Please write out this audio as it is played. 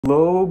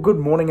Hello, good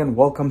morning and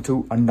welcome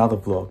to another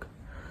vlog.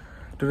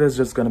 Today is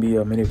just gonna be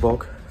a mini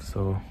vlog,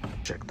 so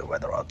check the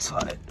weather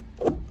outside.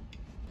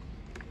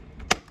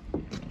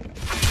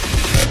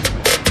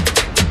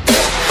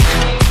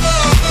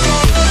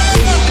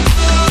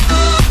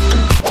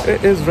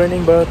 It is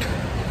raining, but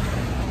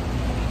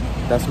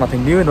that's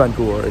nothing new in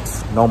Vancouver.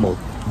 It's normal,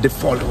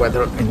 default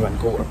weather in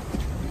Vancouver.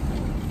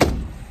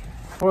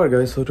 Alright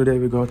guys, so today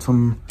we got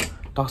some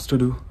tasks to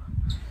do.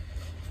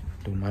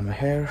 Don't mind my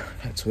hair,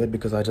 it's wet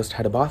because I just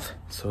had a bath.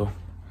 So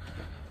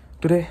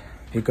today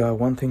we got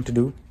one thing to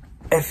do.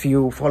 If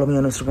you follow me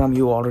on Instagram,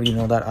 you already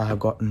know that I have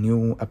got a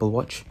new Apple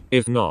Watch.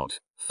 If not,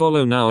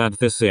 follow now at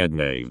the Syed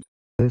Naved.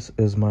 This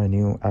is my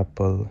new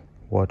Apple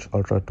Watch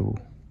Ultra 2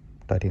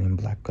 titanium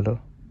black color.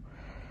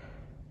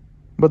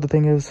 But the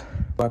thing is,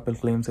 Apple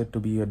claims it to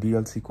be a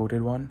DLC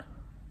coated one,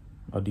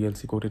 a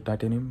DLC coated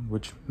titanium,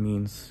 which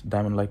means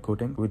diamond like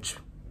coating, which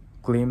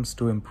claims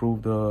to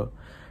improve the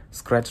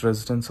scratch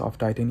resistance of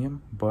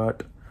titanium,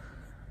 but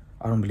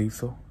I don't believe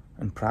so.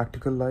 In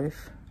practical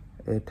life,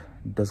 it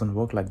doesn't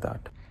work like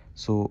that.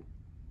 So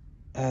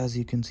as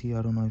you can see,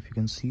 I don't know if you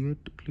can see it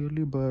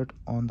clearly, but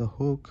on the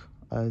hook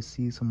I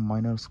see some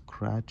minor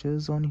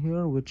scratches on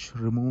here, which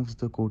removes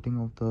the coating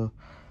of the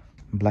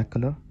black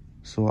color.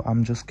 So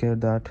I'm just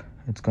scared that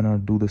it's gonna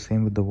do the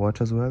same with the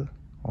watch as well,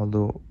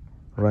 although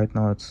right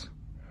now it's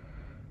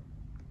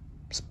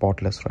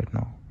spotless. Right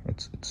now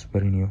it's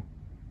very new.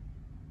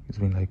 It's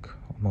been like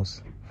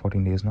almost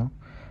 14 days now.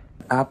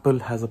 Apple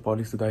has a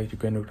policy that you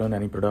can return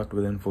any product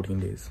within 14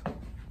 days.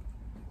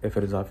 If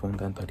it is iPhone,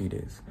 then 30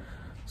 days.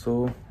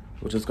 So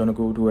we're just gonna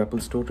go to Apple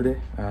Store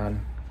today and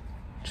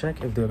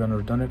check if they're gonna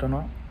return it or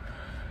not.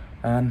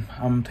 And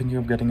I'm thinking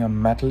of getting a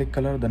metallic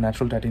color, the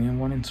natural titanium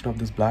one, instead of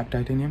this black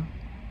titanium.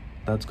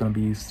 That's gonna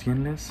be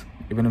stainless.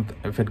 Even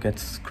if it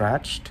gets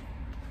scratched,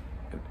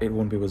 it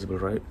won't be visible,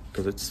 right?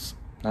 Because it's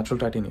natural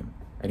titanium.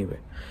 Anyway,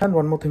 and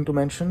one more thing to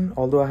mention,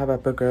 although I have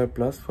Apple Care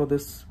Plus for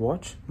this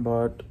watch,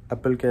 but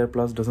Apple Care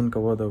Plus doesn't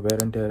cover the wear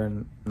and tear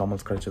and normal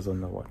scratches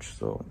on the watch,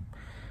 so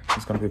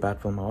it's gonna be bad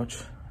for my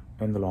watch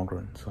in the long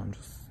run. So I'm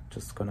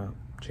just gonna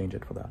change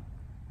it for that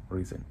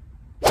reason.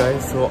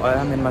 Guys, so I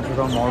am in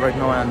Metrotown Mall right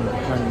now, and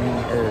behind me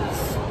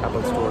is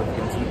Apple Store. You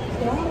can see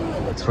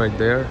it's right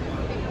there.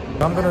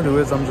 What I'm gonna do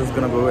is I'm just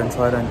gonna go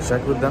inside and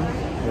check with them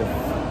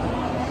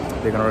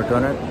if they're gonna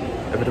return it.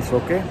 If it is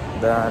okay,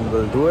 then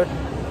we'll do it.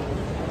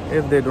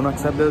 If they don't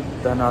accept it,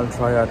 then I'll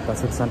try at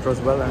Pacific Center as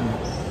well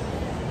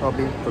and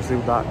probably proceed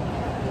with that.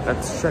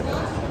 Let's check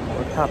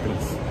what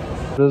happens.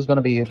 This is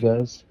gonna be it,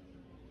 guys.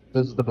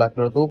 This is the black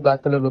color. Though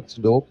black color looks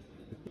dope,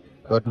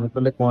 but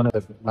metallic one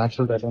is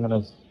natural titanium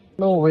is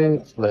no way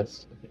it's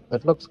less.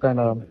 It looks kind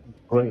of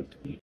great.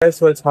 Guys,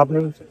 so it's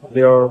happening.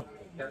 They are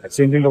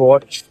exchanging the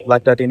watch,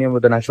 black titanium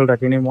with the natural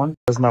titanium one.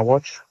 This is my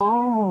watch.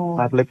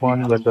 Metallic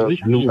one with the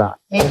blue band.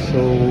 So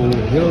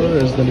here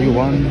is the new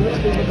one,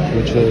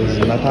 which is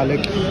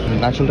metallic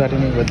natural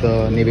titanium with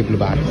the navy blue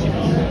band.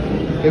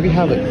 Here we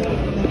have it.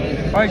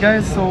 Alright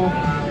guys, so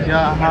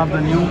yeah, I have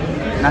the new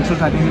natural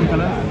titanium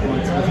color.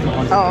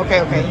 Oh,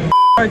 okay.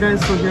 Alright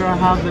guys, so here I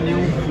have the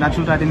new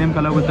natural titanium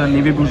color with the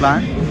navy blue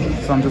band.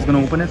 So I'm just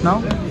gonna open it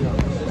now.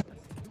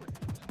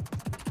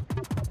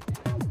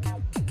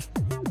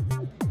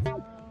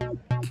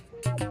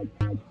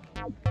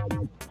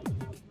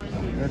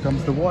 Here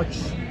comes the watch.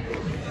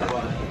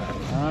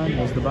 And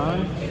here's the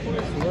band.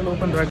 So we'll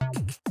open right.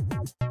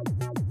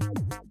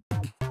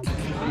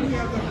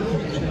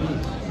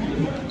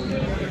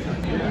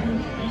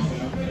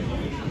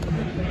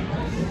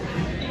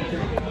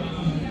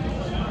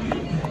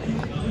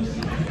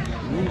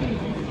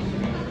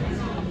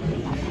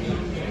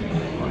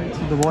 Alright,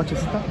 so the watch is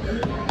stuck.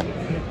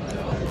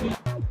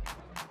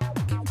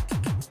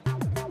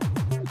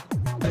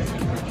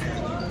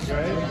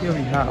 Here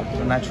we have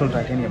the natural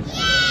titanium.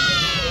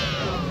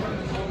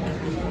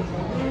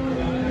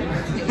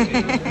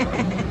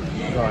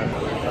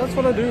 That's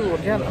what I do.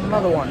 Again,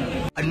 another one.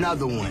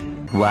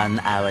 1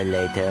 hour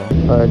later.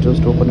 I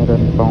just opened it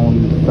and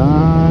found the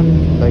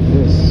band like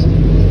this.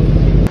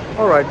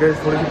 Alright guys,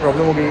 थोड़ी सी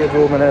problem हो गई है.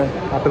 जो मैंने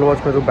Apple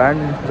Watch पे जो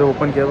band जो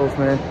open किया था,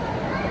 उसमें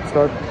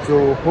उसका जो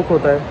हुक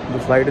होता है, जो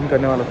स्लाइड इन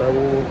करने वाला था,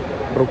 वो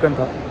ब्रोकन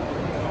था.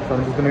 So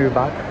I'm just gonna be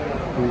back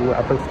to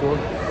Apple Store.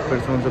 फिर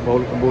से उनसे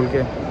बोल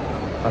के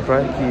I'll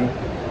try कि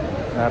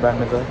नया बैंड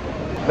मिल जाए.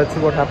 Let's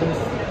see what happens.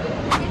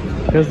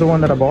 Here's the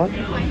one that I bought,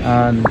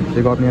 and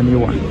they got me a new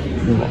one.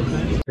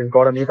 They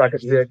got a new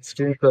package. They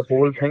exchanged the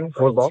whole thing,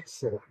 whole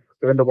box,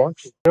 even the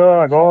watch. Here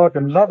I got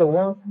another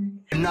one.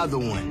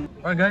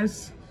 Alright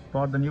guys,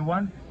 got the new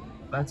one.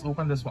 Let's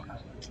open this one.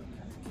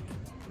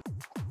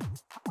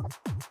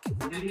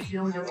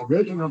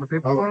 Waiting on the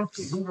paperwork.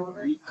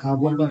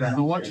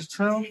 The watch is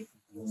trail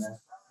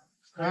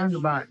and the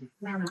bag.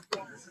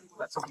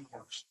 Let's open the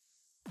watch.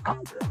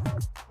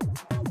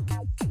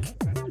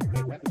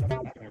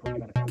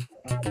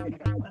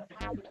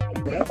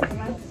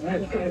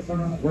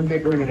 When they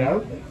bring it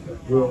out,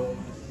 we'll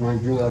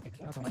do that.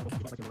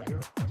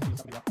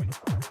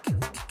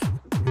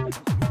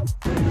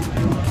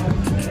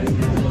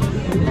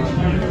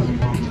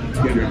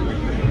 Get it.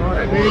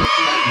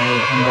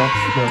 I'll unbox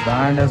the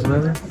band as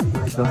well,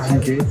 just in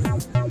case.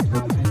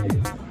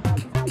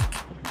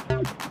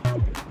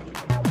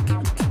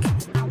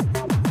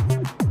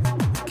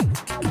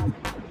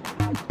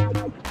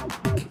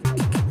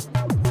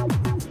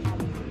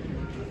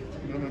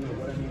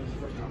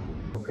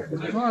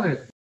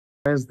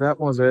 Guys, that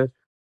was it.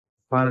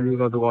 Finally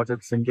got to watch it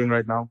syncing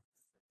right now.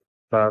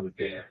 But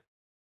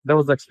that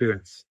was the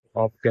experience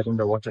of getting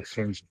the watch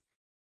exchanged.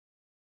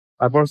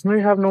 I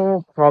personally have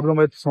no problem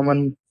with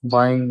someone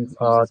buying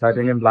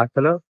titanium black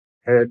color.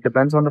 It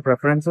depends on the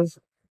preferences.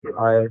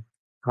 I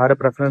had a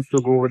preference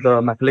to go with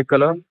the metallic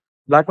color.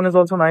 Black one is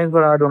also nice,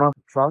 but I do not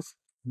trust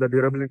the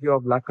durability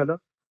of black color.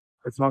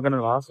 It's not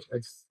gonna last.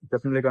 It's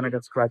definitely gonna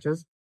get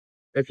scratches.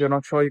 If you're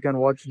not sure, you can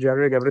watch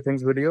Jerry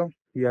Everything's video.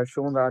 He has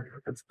shown that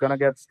it's gonna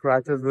get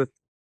scratches with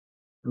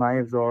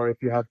knives or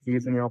if you have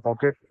keys in your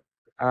pocket.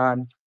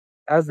 And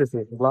as they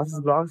say, glass is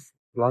glass,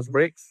 glass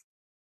breaks,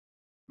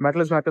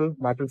 metal is metal,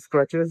 metal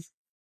scratches,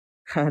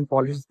 and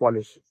polish is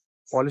polish.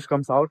 Polish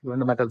comes out when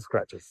the metal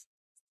scratches.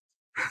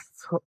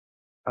 So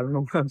I don't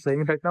know what I'm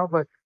saying right now,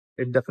 but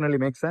it definitely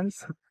makes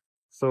sense.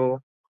 So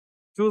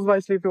choose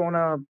wisely if you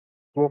wanna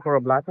go for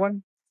a black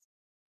one,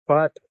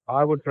 but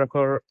I would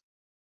prefer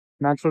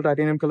natural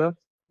titanium color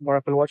or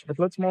Apple Watch. It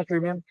looks more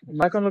premium.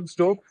 Black one looks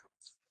dope,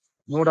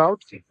 no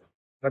doubt,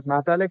 but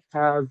metallic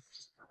has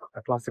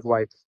a classic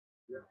vibe.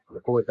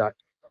 Go with that.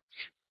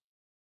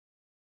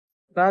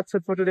 That's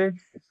it for today.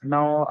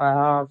 Now I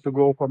have to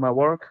go for my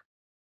work,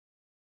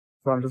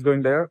 so I'm just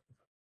going there.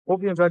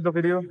 Hope you enjoyed the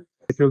video.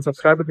 If you'll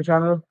subscribe to the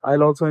channel,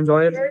 I'll also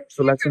enjoy it.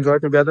 So let's enjoy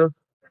it together.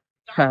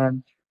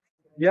 And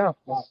yeah,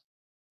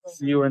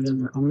 see you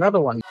in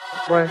another one.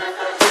 Bye.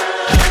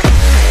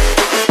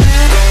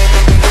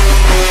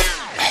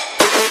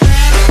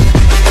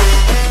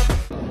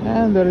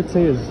 And there it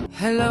says.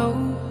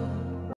 Hello.